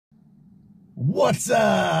What's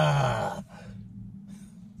up?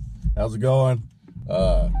 How's it going?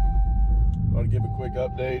 I want to give a quick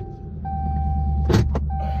update.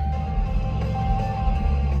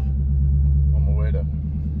 On my way to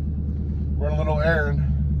run a little errand.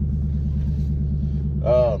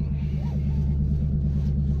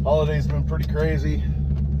 Holiday's been pretty crazy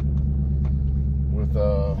with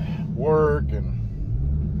work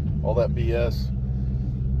and all that BS.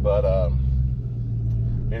 But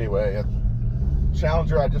anyway,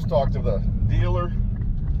 Challenger, I just talked to the dealer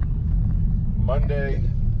Monday.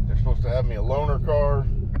 They're supposed to have me a loaner car,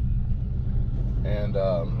 and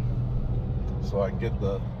so I can get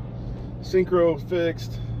the synchro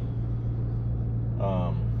fixed.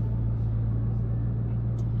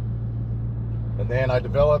 And then I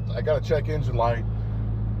got a check engine light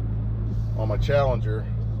on my Challenger,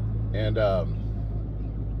 and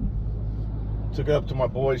took it up to my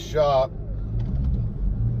boy's shop,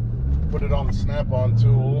 put it on the snap-on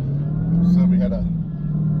tool. So we had a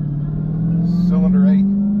cylinder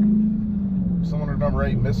number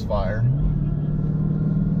 8 misfire,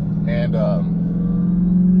 and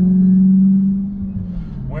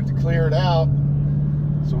went to clear it out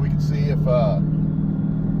so we could see if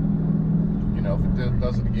you know, if it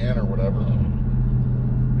does it again or whatever.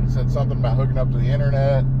 It said something about hooking up to the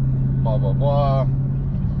internet, blah blah blah.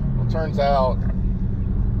 Well, it turns out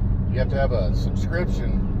you have to have a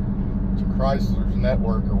subscription to Chrysler's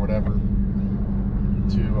network or whatever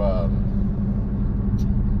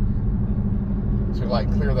to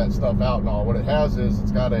like clear that stuff out and all. What it has is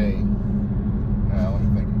it's got a let me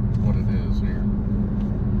think what it is here.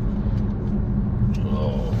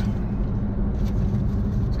 Oh,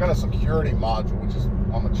 it's got a security module, which is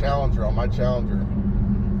on the Challenger, on my Challenger,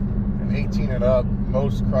 and 18 and up.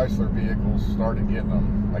 Most Chrysler vehicles started getting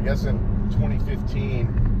them. I guess in 2015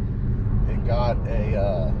 it got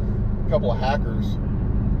a couple of hackers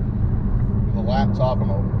with a laptop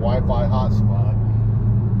and a Wi-Fi hotspot.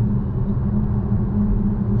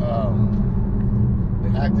 They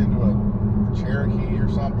hacked into a Cherokee or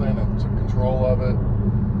something and took control of it.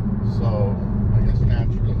 So I guess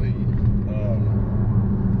naturally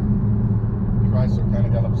Chrysler kind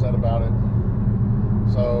of got upset about it.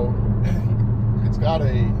 So it's got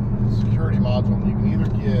a security module, and you can either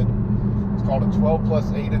get, it's called a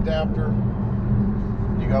 12+8 adapter.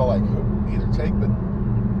 You gotta like either take the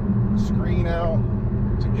screen out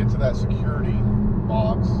to get to that security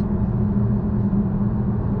box,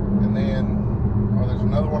 and then, or there's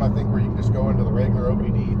another one I think where you can just go into the regular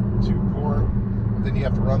OBD2 port, but then you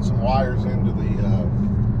have to run some wires into the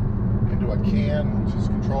into a CAN, which is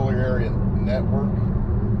controller area network,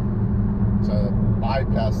 to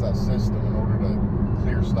bypass that system in order to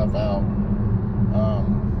clear stuff out.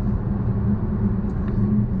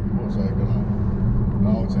 What was I gonna?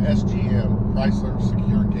 No, it's an SGM, Chrysler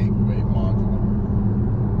Secure Gateway Module.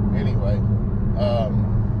 Anyway,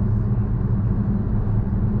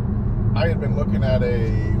 I had been looking at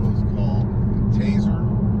a, what was it called? A Tazer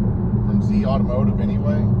from Z Automotive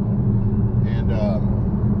anyway. And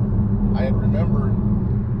I had remembered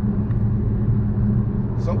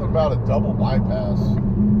something about a double bypass.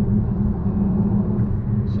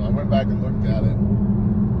 So I went back and looked at it.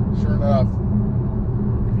 Sure enough,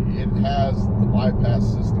 it has the bypass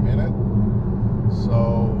system in it,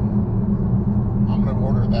 so I'm going to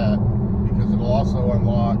order that because it'll also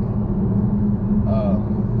unlock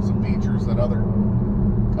some features that other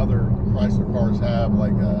Chrysler cars have,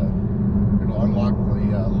 like it'll unlock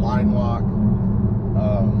the line lock,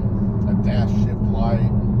 a dash shift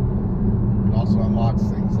light. It also unlocks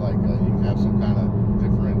things like you can have some kind of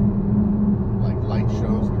different like light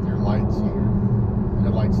shows with your lights on your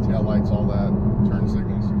headlights, tail lights, all that, turn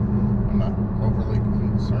signals. I'm not overly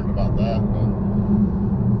concerned about that, but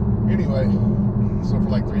anyway, so for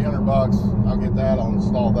like $300 I'll get that, I'll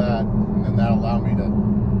install that, and then that'll allow me to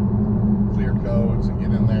clear codes and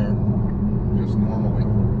get in there just normally.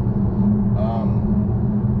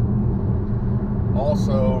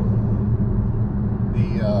 Also,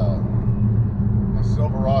 my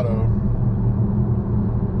Silverado,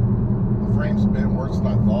 the frame's been worse than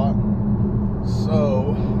I thought,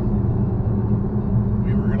 so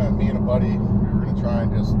me and a buddy, we were gonna try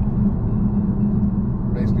and just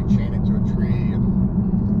basically chain it to a tree and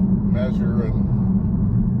measure and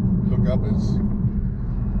hook up his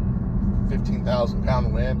 15,000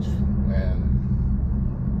 pound winch and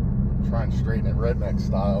try and straighten it redneck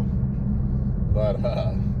style. But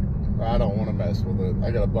I don't want to mess with it.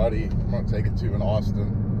 I got a buddy I'm gonna take it to in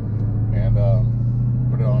Austin and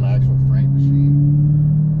put it on an actual frame machine,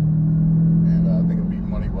 and I think it'll be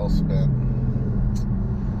money well spent.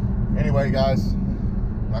 Anyway, guys,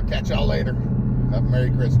 I'll catch y'all later. Have a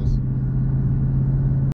Merry Christmas.